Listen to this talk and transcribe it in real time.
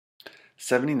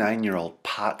79-year-old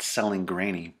pot-selling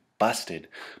granny busted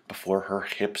before her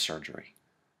hip surgery.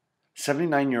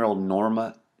 79-year-old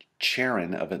Norma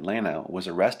Cheren of Atlanta was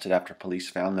arrested after police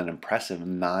found an impressive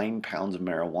 9 pounds of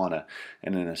marijuana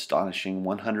and an astonishing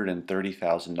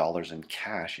 $130,000 in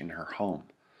cash in her home.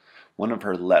 One of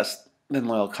her less than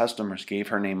loyal customers gave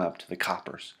her name up to the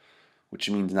coppers, which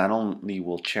means not only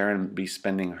will Cheren be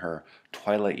spending her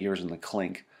twilight years in the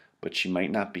clink, but she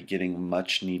might not be getting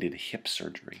much needed hip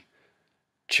surgery.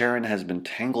 Cheren has been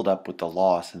tangled up with the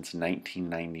law since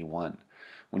 1991,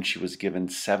 when she was given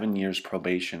 7 years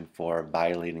probation for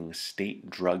violating state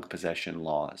drug possession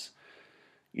laws.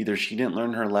 Either she didn't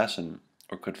learn her lesson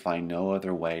or could find no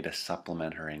other way to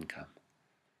supplement her income.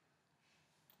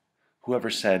 Whoever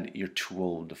said you're too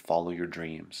old to follow your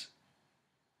dreams?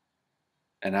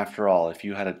 And after all, if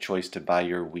you had a choice to buy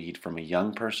your weed from a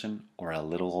young person or a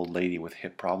little old lady with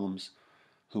hip problems,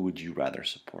 who would you rather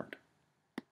support?